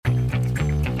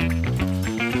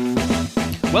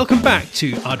Welcome back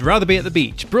to I'd Rather Be at the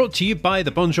Beach, brought to you by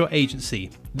the Bonjour Agency.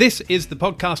 This is the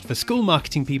podcast for school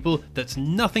marketing people that's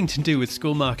nothing to do with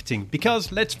school marketing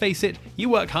because, let's face it, you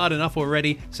work hard enough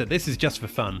already, so this is just for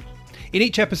fun. In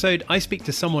each episode, I speak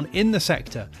to someone in the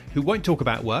sector who won't talk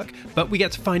about work, but we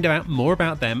get to find out more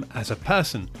about them as a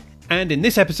person. And in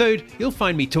this episode, you'll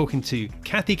find me talking to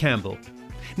Kathy Campbell.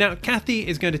 Now, Kathy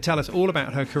is going to tell us all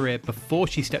about her career before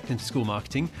she stepped into school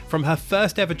marketing, from her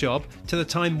first ever job to the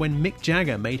time when Mick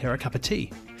Jagger made her a cup of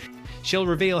tea. She'll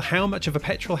reveal how much of a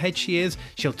petrol head she is,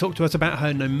 she'll talk to us about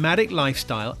her nomadic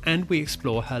lifestyle, and we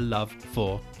explore her love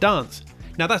for dance.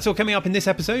 Now, that's all coming up in this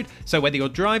episode, so whether you're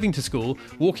driving to school,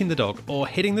 walking the dog, or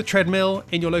hitting the treadmill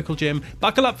in your local gym,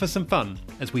 buckle up for some fun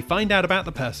as we find out about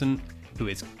the person who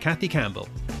is Kathy Campbell.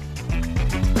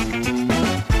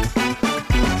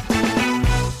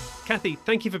 Kathy,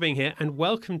 thank you for being here and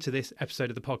welcome to this episode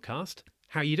of the podcast.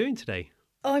 How are you doing today?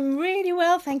 I'm really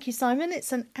well, thank you, Simon.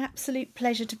 It's an absolute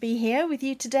pleasure to be here with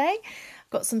you today. I've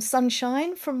got some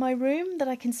sunshine from my room that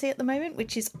I can see at the moment,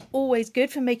 which is always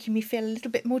good for making me feel a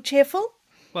little bit more cheerful.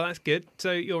 Well, that's good.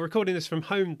 So you're recording this from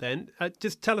home then.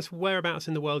 Just tell us whereabouts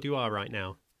in the world you are right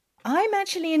now. I'm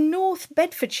actually in North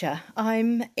Bedfordshire.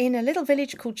 I'm in a little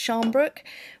village called Sharnbrook,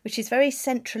 which is very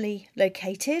centrally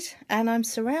located, and I'm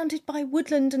surrounded by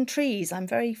woodland and trees. I'm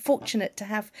very fortunate to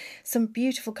have some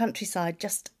beautiful countryside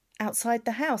just outside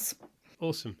the house.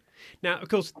 Awesome. Now, of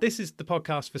course, this is the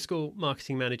podcast for school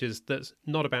marketing managers that's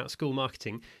not about school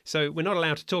marketing, so we're not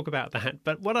allowed to talk about that.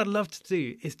 But what I'd love to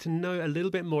do is to know a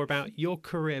little bit more about your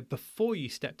career before you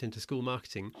stepped into school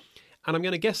marketing. And I'm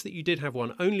going to guess that you did have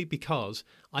one only because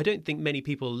I don't think many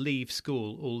people leave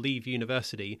school or leave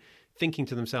university thinking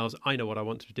to themselves, I know what I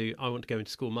want to do. I want to go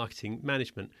into school marketing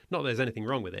management. Not that there's anything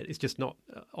wrong with it. It's just not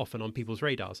often on people's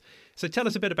radars. So tell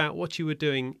us a bit about what you were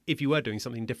doing, if you were doing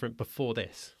something different before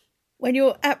this. Well,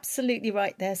 you're absolutely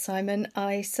right there, Simon.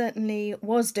 I certainly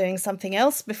was doing something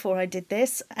else before I did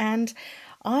this, and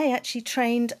I actually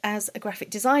trained as a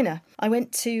graphic designer. I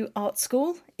went to art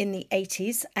school in the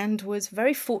 80s and was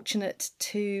very fortunate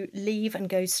to leave and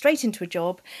go straight into a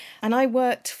job, and I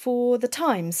worked for The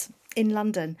Times in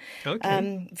London.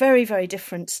 Okay. Very, very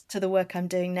different to the work I'm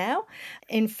doing now.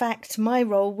 In fact, my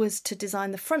role was to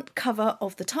design the front cover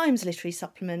of the Times literary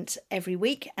supplement every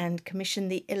week and commission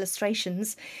the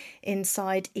illustrations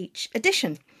inside each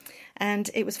edition. And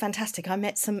it was fantastic. I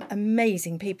met some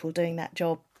amazing people doing that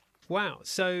job. Wow.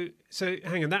 So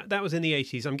hang on, that was in the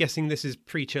 80s. I'm guessing this is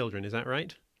pre-children, is that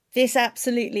right? This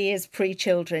absolutely is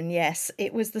pre-children, yes.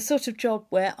 It was the sort of job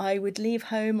where I would leave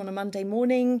home on a Monday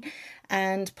morning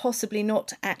and possibly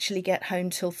not actually get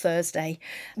home till Thursday.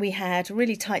 We had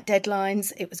really tight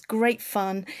deadlines. It was great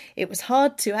fun. It was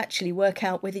hard to actually work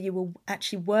out whether you were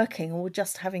actually working or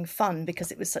just having fun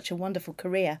because it was such a wonderful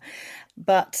career.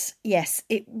 But yes,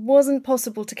 it wasn't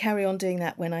possible to carry on doing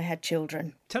that when I had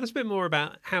children. Tell us a bit more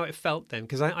about how it felt then,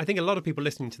 because I think a lot of people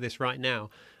listening to this right now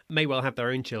may well have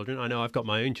their own children. I know I've got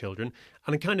my own children.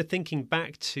 And I'm kind of thinking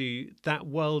back to that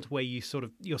world where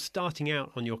you're starting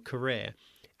out on your career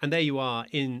and there you are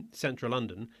in central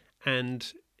London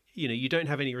and, you don't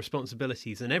have any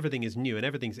responsibilities and everything is new and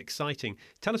everything's exciting.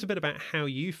 Tell us a bit about how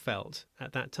you felt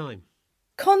at that time.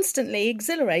 Constantly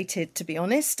exhilarated, to be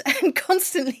honest, and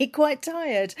constantly quite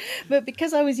tired. But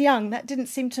because I was young, that didn't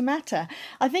seem to matter.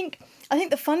 I think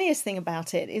the funniest thing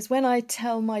about it is when I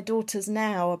tell my daughters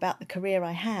now about the career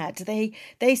I had,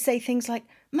 they say things like,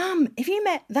 Mum, if you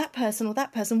met that person or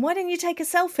that person, why don't you take a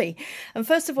selfie? And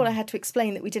first of all, I had to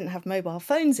explain that we didn't have mobile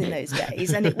phones in those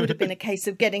days, and it would have been a case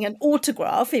of getting an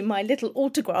autograph in my little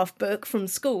autograph book from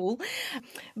school.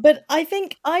 But I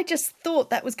think I just thought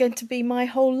that was going to be my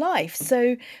whole life.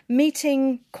 So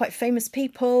meeting quite famous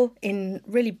people in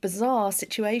really bizarre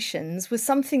situations was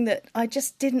something that I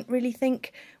just didn't really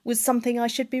think was something I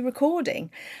should be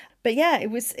recording. But yeah, it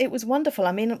was wonderful.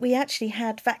 I mean, we actually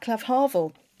had Václav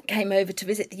Havel came over to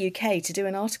visit the UK to do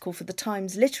an article for the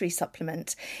Times literary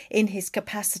supplement in his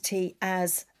capacity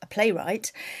as a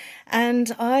playwright.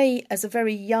 And I, as a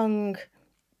very young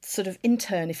sort of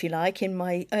intern, if you like, in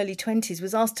my early 20s,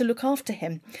 was asked to look after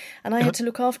him. And I had to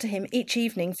look after him each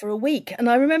evening for a week. And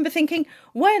I remember thinking,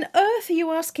 why on earth are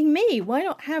you asking me? Why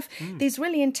not have these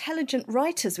really intelligent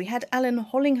writers? We had Alan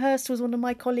Hollinghurst was one of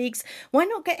my colleagues. Why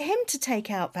not get him to take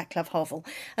out Václav Havel?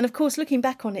 And of course, looking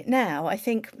back on it now, I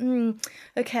think,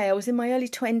 okay, I was in my early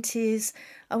 20s.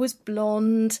 I was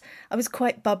blonde. I was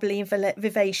quite bubbly and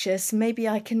vivacious. Maybe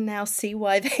I can now see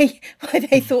why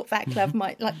they thought Václav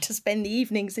might like to spend the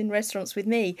evenings in restaurants with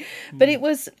me. But it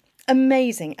was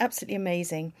Amazing, absolutely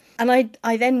amazing. And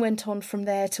I then went on from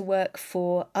there to work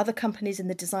for other companies in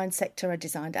the design sector. I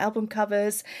designed album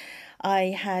covers.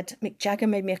 I had Mick Jagger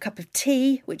made me a cup of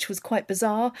tea, which was quite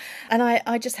bizarre. And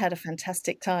I just had a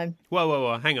fantastic time.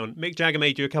 Whoa, hang on. Mick Jagger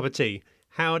made you a cup of tea.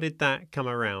 How did that come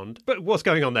around? But what's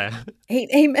going on there? He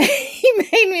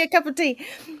made me a cup of tea.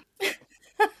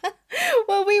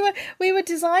 Well, we were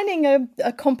designing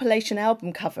a compilation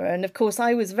album cover, and of course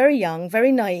I was very young,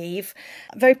 very naive,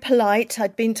 very polite.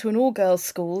 I'd been to an all-girls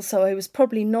school, so I was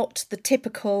probably not the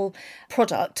typical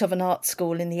product of an art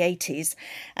school in the 80s.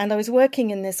 And I was working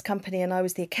in this company, and I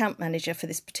was the account manager for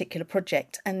this particular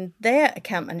project, and their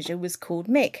account manager was called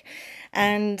Mick.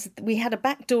 And we had a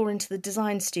back door into the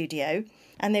design studio,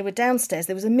 and they were downstairs.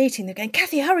 There was a meeting. They're going,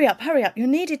 Kathy, hurry up. You're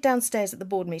needed downstairs at the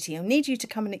board meeting. I'll need you to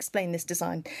come and explain this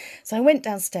design. So I went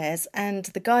downstairs, and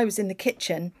the guy was in the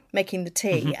kitchen making the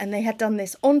tea, and they had done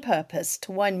this on purpose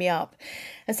to wind me up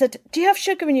and said, do you have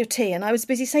sugar in your tea? And I was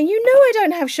busy saying, you know I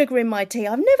don't have sugar in my tea.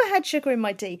 I've never had sugar in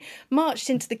my tea. Marched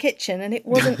into the kitchen, and it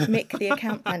wasn't Mick, the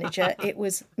account manager. It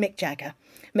was Mick Jagger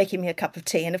making me a cup of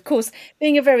tea. And of course,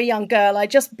 being a very young girl, I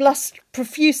just blushed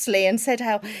profusely and said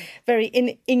how very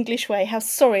in English way how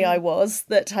sorry I was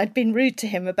that I'd been rude to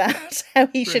him about how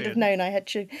he should have known I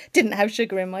didn't have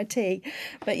sugar in my tea.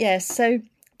 But yes, so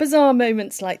bizarre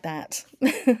moments like that.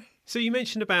 So you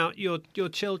mentioned about your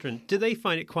children. Do they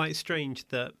find it quite strange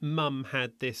that mum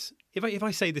had this, if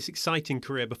I say this exciting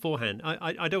career beforehand,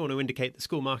 I don't want to indicate that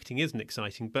school marketing isn't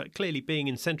exciting, but clearly being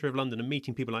in centre of London and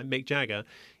meeting people like Mick Jagger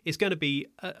is going to be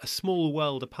a small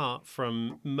world apart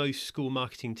from most school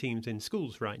marketing teams in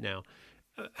schools right now.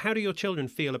 How do your children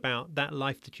feel about that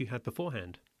life that you had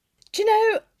beforehand? Do you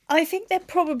know, I think they're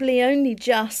probably only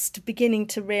just beginning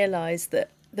to realise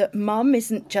that mum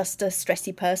isn't just a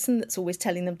stressy person that's always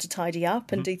telling them to tidy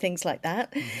up and do things like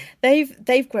that.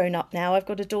 They've grown up now. I've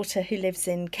got a daughter who lives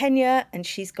in Kenya, and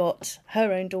she's got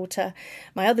her own daughter.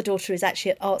 My other daughter is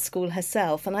actually at art school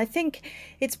herself. And I think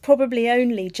it's probably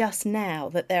only just now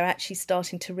that they're actually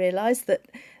starting to realise that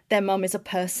their mum is a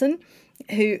person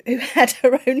who had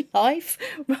her own life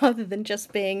rather than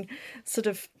just being sort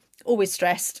of always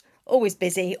stressed, always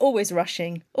busy, always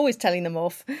rushing, always telling them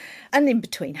off, and in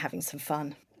between having some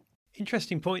fun.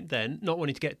 Interesting point then, not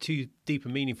wanting to get too deep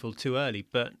and meaningful too early,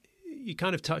 but you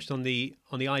kind of touched on the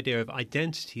idea of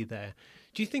identity there.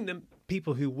 Do you think that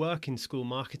people who work in school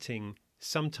marketing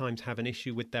sometimes have an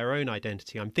issue with their own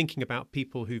identity? I'm thinking about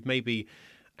people who've maybe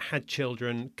had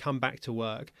children, come back to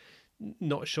work,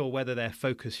 not sure whether their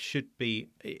focus should be,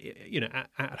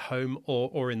 at home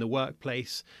or in the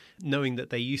workplace, knowing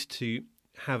that they used to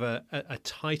have a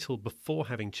title before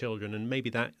having children, and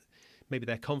maybe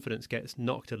their confidence gets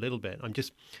knocked a little bit. I'm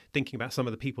just thinking about some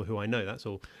of the people who I know, that's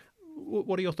all.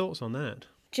 What are your thoughts on that?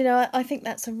 Do you know, I think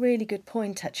that's a really good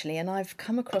point, actually, and I've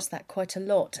come across that quite a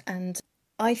lot. And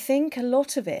I think a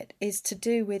lot of it is to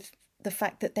do with the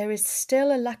fact that there is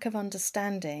still a lack of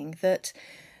understanding that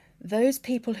those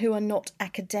people who are not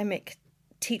academic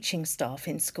teaching staff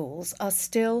in schools are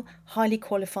still highly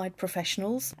qualified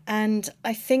professionals. And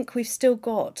I think we've still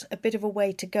got a bit of a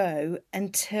way to go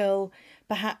until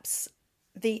perhaps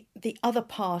the other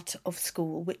part of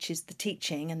school, which is the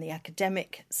teaching and the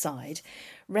academic side,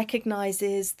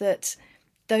 recognises that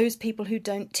those people who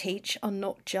don't teach are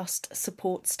not just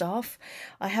support staff.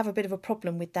 I have a bit of a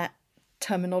problem with that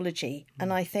terminology,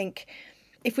 and I think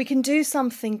if we can do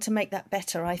something to make that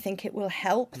better, I think it will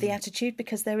help the attitude,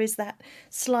 because there is that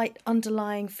slight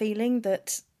underlying feeling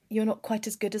that you're not quite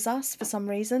as good as us for some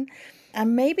reason.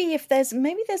 And maybe there's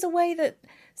a way that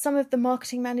some of the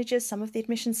marketing managers, some of the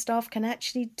admissions staff can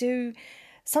actually do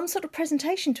some sort of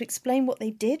presentation to explain what they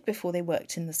did before they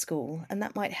worked in the school, and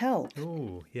that might help.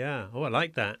 Oh, yeah. Oh, I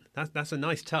like that. That's a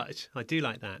nice touch. I do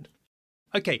like that.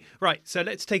 Okay, right. So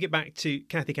let's take it back to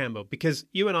Kathy Campbell, because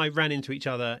you and I ran into each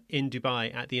other in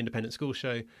Dubai at the Independent School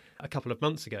Show a couple of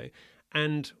months ago.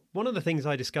 And one of the things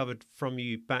I discovered from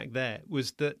you back there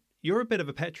was that you're a bit of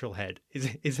a petrol head.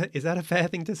 Is that a fair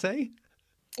thing to say?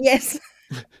 Yes,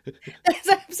 that's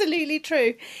absolutely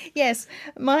true. Yes,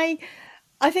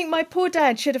 I think my poor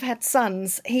dad should have had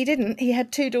sons. He didn't. He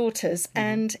had two daughters,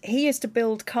 and he used to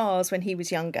build cars when he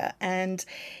was younger, and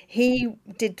he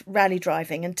did rally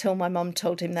driving until my mum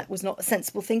told him that was not a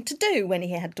sensible thing to do when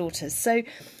he had daughters. So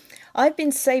I've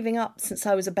been saving up since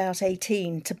I was about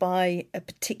 18 to buy a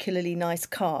particularly nice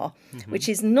car, which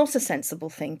is not a sensible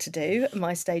thing to do at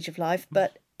my stage of life,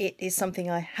 but it is something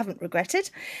I haven't regretted.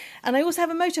 And I also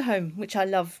have a motorhome, which I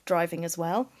love driving as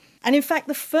well. And in fact,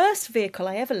 the first vehicle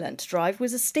I ever learnt to drive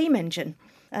was a steam engine.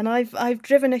 And I've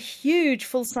driven a huge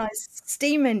full-size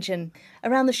steam engine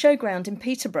around the showground in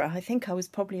Peterborough. I think I was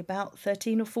probably about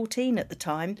 13 or 14 at the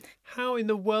time. How in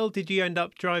the world did you end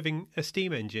up driving a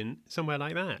steam engine somewhere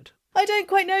like that? I don't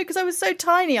quite know, because I was so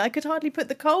tiny I could hardly put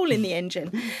the coal in the engine.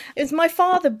 It was my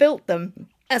father built them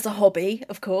as a hobby,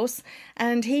 of course,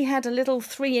 and he had a little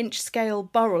 3-inch scale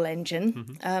Burrell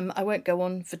engine. I won't go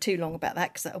on for too long about that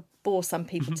because that'll bore some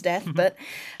people to death, but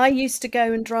I used to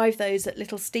go and drive those at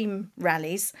little steam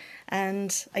rallies,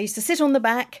 and I used to sit on the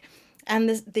back, and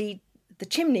the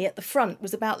chimney at the front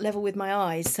was about level with my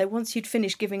eyes. So once you'd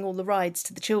finished giving all the rides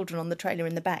to the children on the trailer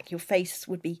in the back, your face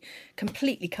would be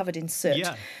completely covered in soot.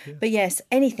 Yeah. But yes,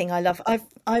 anything I love.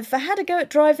 I've had a go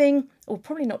at driving, or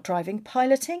probably not driving,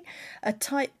 piloting a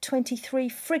Type 23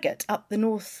 frigate up the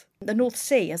North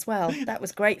Sea as well. That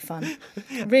was great fun.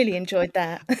 Really enjoyed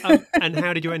that. And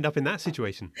how did you end up in that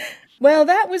situation? Well,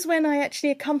 that was when I actually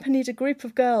accompanied a group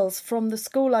of girls from the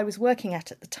school I was working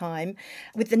at the time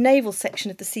with the naval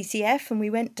section of the CCF, and we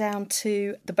went down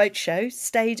to the boat show,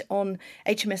 stayed on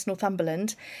HMS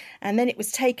Northumberland, and then it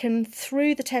was taken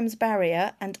through the Thames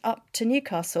Barrier and up to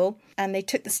Newcastle, and they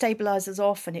took the stabilisers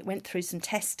off and it went through some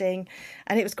testing,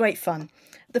 and it was great fun.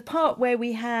 The part where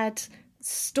we had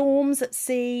storms at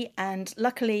sea, and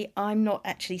luckily I'm not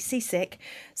actually seasick,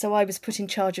 so I was put in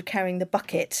charge of carrying the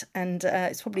bucket, and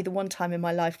it's probably the one time in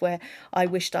my life where I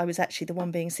wished I was actually the one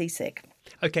being seasick.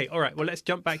 Okay, all right, well, let's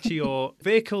jump back to your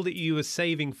vehicle that you were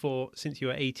saving for since you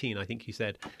were 18, I think you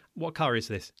said. What car is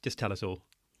this? Just tell us all.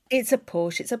 It's a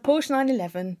Porsche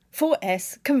 911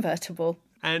 4S convertible.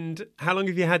 And how long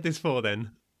have you had this for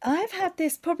then? I've had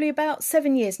this probably about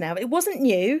 7 years now. It wasn't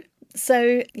new.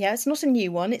 So, yeah, it's not a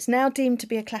new one. It's now deemed to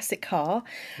be a classic car.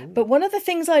 Ooh. But one of the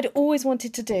things I'd always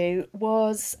wanted to do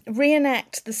was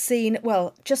reenact the scene,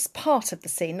 well, just part of the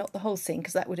scene, not the whole scene,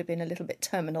 because that would have been a little bit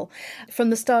terminal, from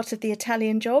the start of The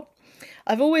Italian Job.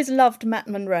 I've always loved Matt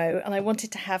Monro, and I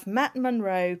wanted to have Matt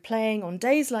Monro playing on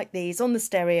days like these on the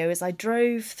stereo as I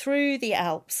drove through the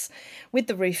Alps with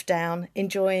the roof down,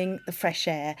 enjoying the fresh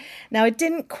air. Now, I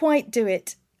didn't quite do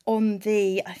it on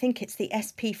I think it's the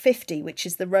SP50, which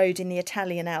is the road in the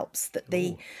Italian Alps that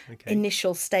the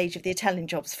initial stage of The Italian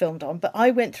Job's filmed on. But I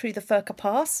went through the Furka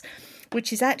Pass,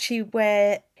 which is actually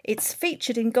where it's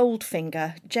featured in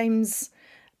Goldfinger,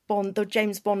 the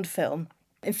James Bond film.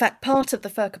 In fact, part of the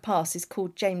Furka Pass is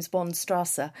called James Bond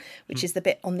Strasse, which is the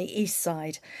bit on the east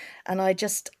side. And I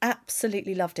just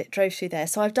absolutely loved it, drove through there.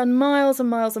 So I've done miles and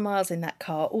miles and miles in that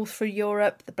car, all through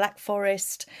Europe, the Black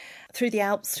Forest, through the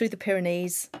Alps, through the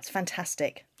Pyrenees. It's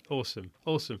fantastic. Awesome.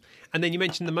 And then you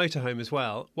mentioned the motorhome as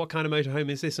well. What kind of motorhome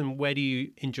is this, and where do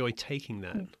you enjoy taking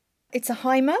that? It's a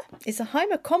Hymer. It's a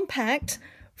Hymer Compact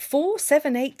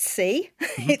 478C.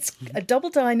 It's a double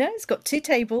diner. It's got 2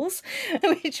 tables,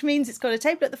 which means it's got a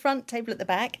table at the front, table at the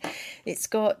back. It's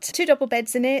got 2 double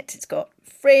beds in it. It's got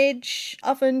fridge,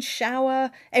 oven, shower,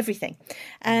 everything.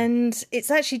 And it's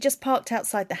actually just parked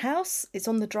outside the house. It's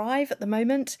on the drive at the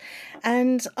moment.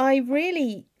 And I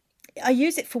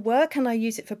use it for work and I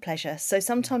use it for pleasure. So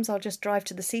sometimes I'll just drive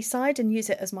to the seaside and use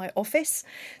it as my office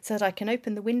so that I can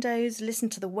open the windows, listen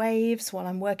to the waves while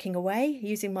I'm working away,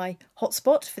 using my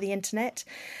hotspot for the internet.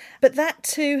 But that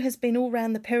too has been all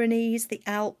around the Pyrenees, the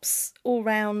Alps, all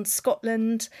around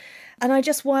Scotland. And I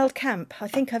just wild camp. I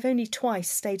think I've only twice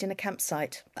stayed in a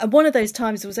campsite. And one of those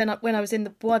times was when I was in the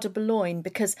Bois de Boulogne,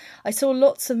 because I saw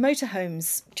lots of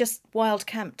motorhomes just wild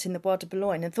camped in the Bois de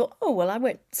Boulogne and thought, oh, well, I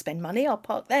won't spend money, I'll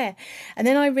park there. And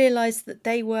then I realised that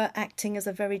they were acting as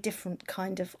a very different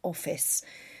kind of office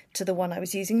to the one I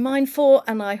was using mine for,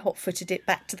 and I hot-footed it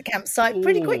back to the campsite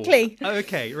pretty quickly.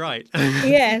 Okay, right.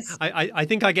 Yes. I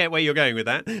think I get where you're going with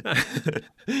that.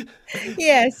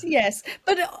 Yes.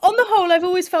 But on the whole, I've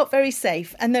always felt very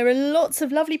safe, and there are lots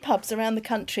of lovely pubs around the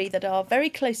country that are very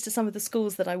close to some of the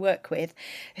schools that I work with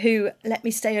who let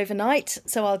me stay overnight.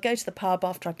 So I'll go to the pub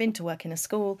after I've been to work in a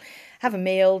school, have a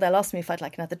meal. They'll ask me if I'd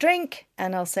like another drink,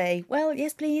 and I'll say, well,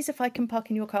 yes, please, if I can park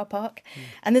in your car park.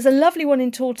 And there's a lovely one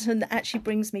in Taunton that actually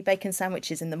brings me bacon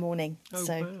sandwiches in the morning.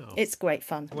 Wow. It's great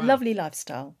fun. Wow. Lovely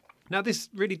lifestyle. Now, this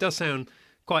really does sound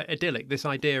quite idyllic, this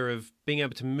idea of being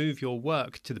able to move your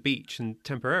work to the beach and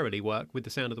temporarily work with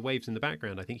the sound of the waves in the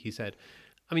background, I think you said.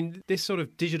 I mean, this sort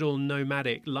of digital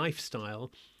nomadic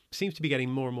lifestyle seems to be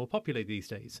getting more and more popular these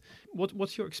days.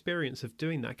 What's your experience of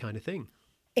doing that kind of thing?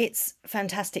 It's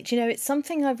fantastic. It's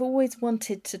something I've always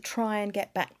wanted to try and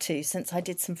get back to since I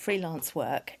did some freelance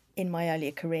work in my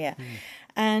earlier career.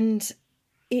 And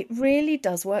it really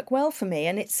does work well for me.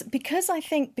 And it's because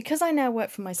I now work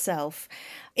for myself,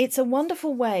 it's a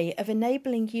wonderful way of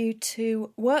enabling you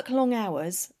to work long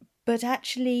hours, but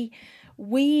actually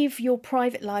weave your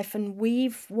private life and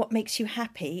weave what makes you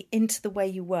happy into the way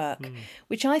you work,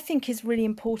 which I think is really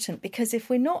important, because if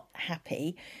we're not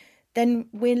happy, then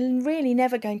we're really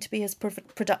never going to be as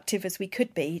productive as we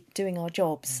could be doing our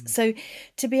jobs. So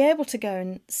to be able to go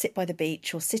and sit by the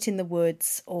beach or sit in the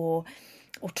woods or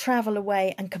travel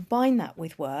away and combine that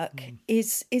with work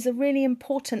is a really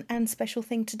important and special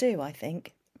thing to do, I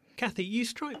think. Kathy, you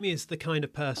strike me as the kind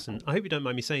of person, I hope you don't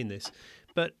mind me saying this,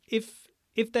 but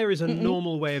if there is a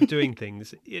normal way of doing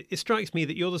things, it strikes me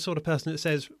that you're the sort of person that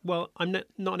says, well, I'm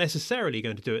not necessarily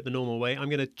going to do it the normal way. I'm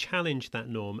going to challenge that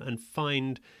norm and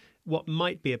find what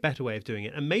might be a better way of doing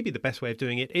it. And maybe the best way of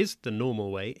doing it is the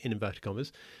normal way, in inverted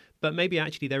commas, but maybe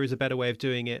actually there is a better way of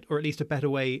doing it, or at least a better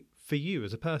way for you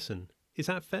as a person. Is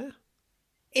that fair?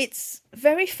 It's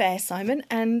very fair, Simon,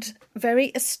 and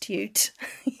very astute.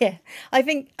 Yeah, I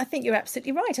think you're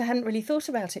absolutely right. I hadn't really thought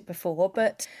about it before,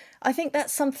 but I think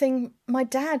that's something my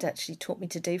dad actually taught me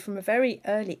to do from a very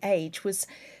early age, was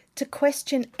to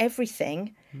question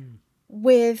everything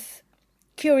with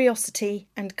curiosity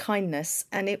and kindness.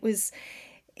 And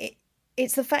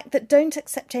it's the fact that don't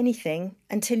accept anything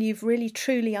until you've really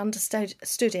truly understood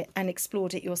it and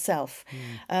explored it yourself,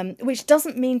 which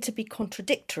doesn't mean to be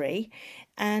contradictory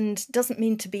and doesn't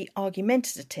mean to be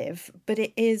argumentative, but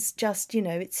it is just,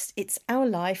 it's our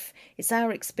life, it's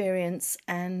our experience,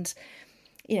 and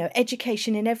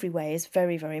education in every way is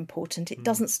very, very important. It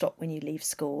doesn't stop when you leave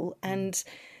school, and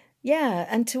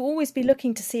to always be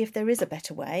looking to see if there is a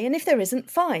better way. And if there isn't,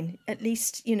 fine. At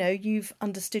least, you've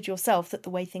understood yourself that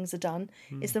the way things are done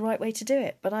is the right way to do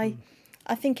it. But I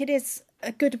think it is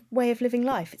a good way of living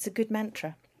life. It's a good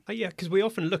mantra. Yeah, because we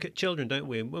often look at children, don't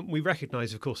we? And we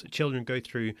recognise, of course, that children go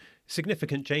through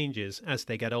significant changes as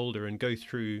they get older and go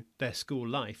through their school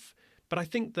life. But I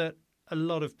think that a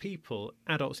lot of people,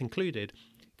 adults included,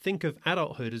 think of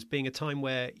adulthood as being a time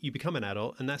where you become an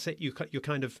adult and that's it. You're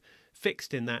kind of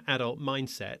fixed in that adult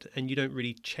mindset and you don't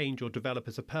really change or develop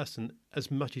as a person as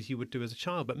much as you would do as a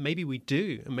child. But maybe we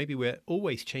do, and maybe we're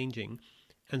always changing.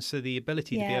 And so the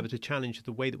ability to be able to challenge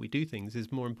the way that we do things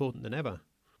is more important than ever.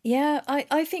 Yeah,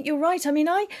 I think you're right. I mean,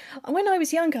 when I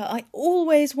was younger, I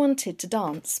always wanted to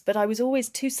dance, but I was always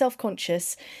too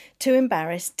self-conscious, too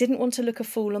embarrassed, didn't want to look a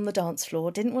fool on the dance floor,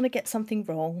 didn't want to get something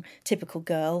wrong. Typical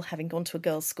girl, having gone to a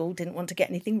girls' school, didn't want to get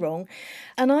anything wrong.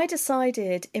 And I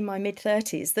decided in my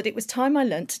mid-30s that it was time I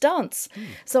learnt to dance.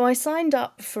 So I signed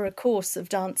up for a course of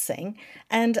dancing,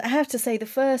 and I have to say the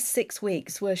first 6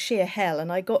 weeks were sheer hell.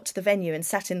 And I got to the venue and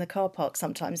sat in the car park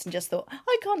sometimes and just thought,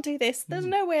 I can't do this. There's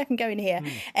no way I can go in here.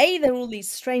 There are all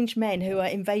these strange men who are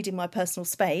invading my personal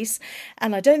space,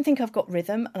 and I don't think I've got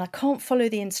rhythm, and I can't follow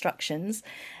the instructions.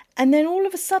 And then all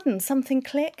of a sudden something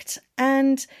clicked,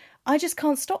 and I just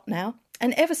can't stop now.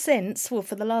 And ever since, well,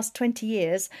 for the last 20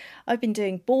 years, I've been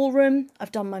doing ballroom,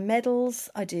 I've done my medals,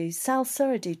 I do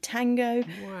salsa, I do tango.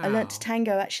 Wow. I learnt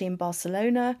tango actually in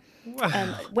Barcelona.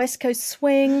 Wow. West Coast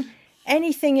swing.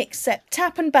 Anything except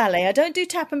tap and ballet. I don't do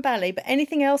tap and ballet, but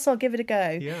anything else I'll give it a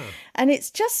go. Yeah. And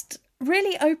it's just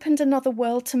really opened another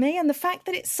world to me. And the fact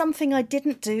that it's something I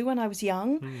didn't do when I was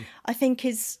young, I think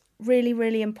is really,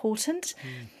 really important.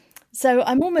 So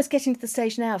I'm almost getting to the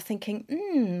stage now of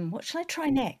thinking, what shall I try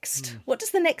next? What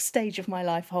does the next stage of my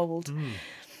life hold?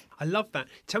 I love that.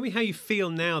 Tell me how you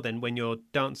feel now then when you're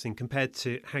dancing compared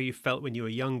to how you felt when you were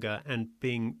younger and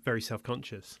being very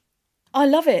self-conscious. I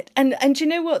love it. And you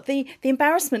know what? The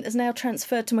embarrassment has now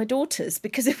transferred to my daughters,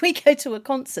 because if we go to a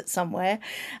concert somewhere,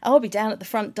 I'll be down at the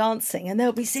front dancing and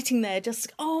they'll be sitting there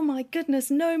just, oh my goodness,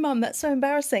 no, Mum, that's so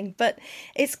embarrassing. But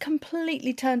it's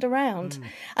completely turned around.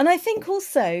 And I think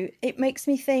also it makes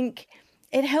me think,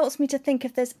 it helps me to think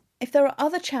if there are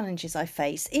other challenges I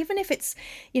face, even if it's,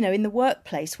 in the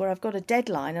workplace where I've got a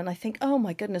deadline and I think, oh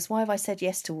my goodness, why have I said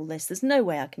yes to all this? There's no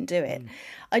way I can do it.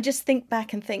 I just think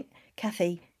back and think,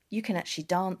 Kathy, you can actually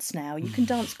dance now. You can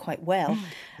dance quite well.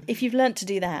 If you've learnt to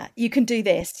do that, you can do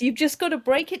this. You've just got to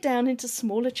break it down into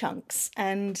smaller chunks,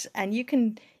 and you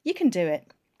can do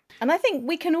it. And I think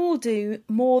we can all do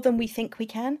more than we think we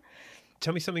can.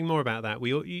 Tell me something more about that.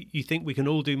 You think we can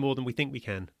all do more than we think we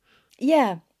can?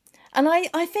 Yeah. And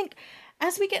I think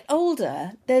as we get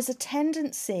older, there's a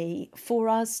tendency for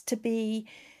us to be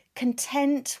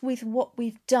content with what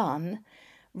we've done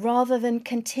rather than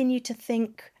continue to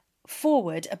think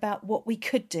forward about what we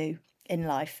could do in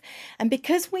life. And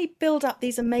because we build up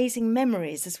these amazing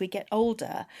memories as we get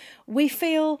older, we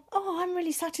feel, oh, I'm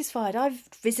really satisfied. I've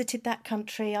visited that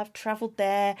country, I've travelled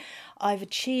there, I've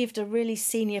achieved a really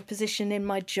senior position in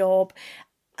my job.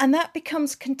 And that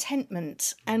becomes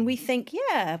contentment. And we think,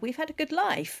 yeah, we've had a good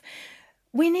life.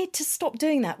 we need to stop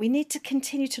doing that. We need to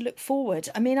continue to look forward.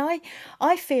 I mean,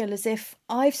 I feel as if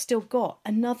I've still got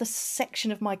another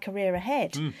section of my career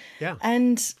ahead. Yeah.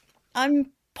 And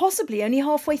I'm possibly only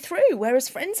halfway through, whereas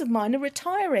friends of mine are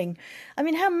retiring. I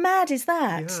mean, how mad is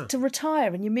that, to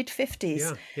retire in your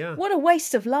mid-50s? Yeah. What a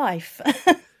waste of life.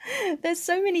 There's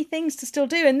so many things to still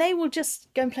do, and they will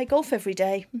just go and play golf every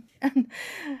day.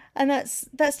 And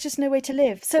that's just no way to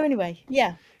live. So anyway,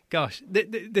 yeah. Gosh,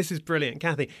 this is brilliant,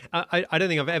 Kathy. I don't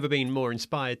think I've ever been more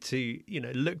inspired to,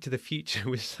 look to the future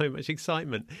with so much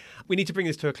excitement. We need to bring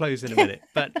this to a close in a minute.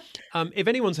 But if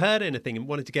anyone's heard anything and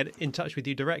wanted to get in touch with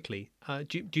you directly,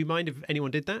 do you mind if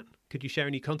anyone did that? Could you share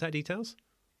any contact details?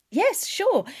 Yes,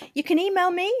 sure. You can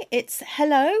email me. It's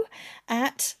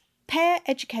hello@Pear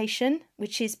Education,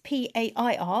 which is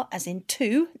PAIR, as in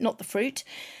two, not the fruit.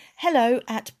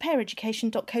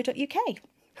 hello@paireducation.co.uk.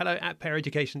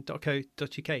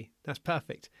 hello@paireducation.co.uk. That's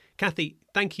perfect. Kathy,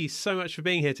 thank you so much for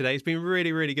being here today. It's been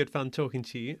really, really good fun talking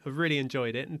to you. I've really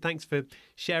enjoyed it. And thanks for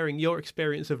sharing your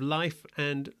experience of life,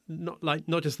 and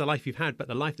not just the life you've had, but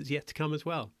the life that's yet to come as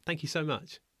well. Thank you so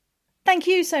much. Thank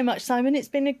you so much, Simon. It's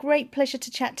been a great pleasure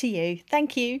to chat to you.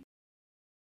 Thank you.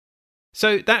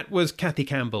 So that was Kathy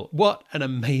Campbell. What an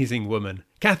amazing woman.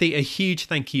 Kathy, a huge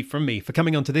thank you from me for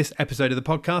coming on to this episode of the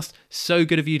podcast. So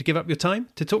good of you to give up your time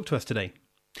to talk to us today.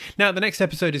 Now, the next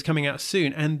episode is coming out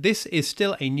soon, and this is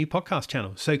still a new podcast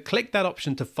channel. So click that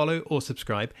option to follow or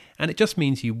subscribe, and it just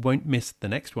means you won't miss the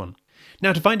next one.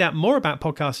 Now, to find out more about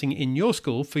podcasting in your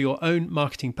school for your own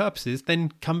marketing purposes,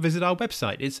 then come visit our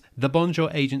website. It's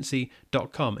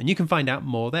thebonjouragency.com, and you can find out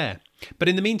more there. But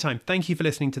in the meantime, thank you for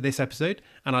listening to this episode,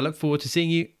 and I look forward to seeing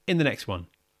you in the next one.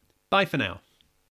 Bye for now.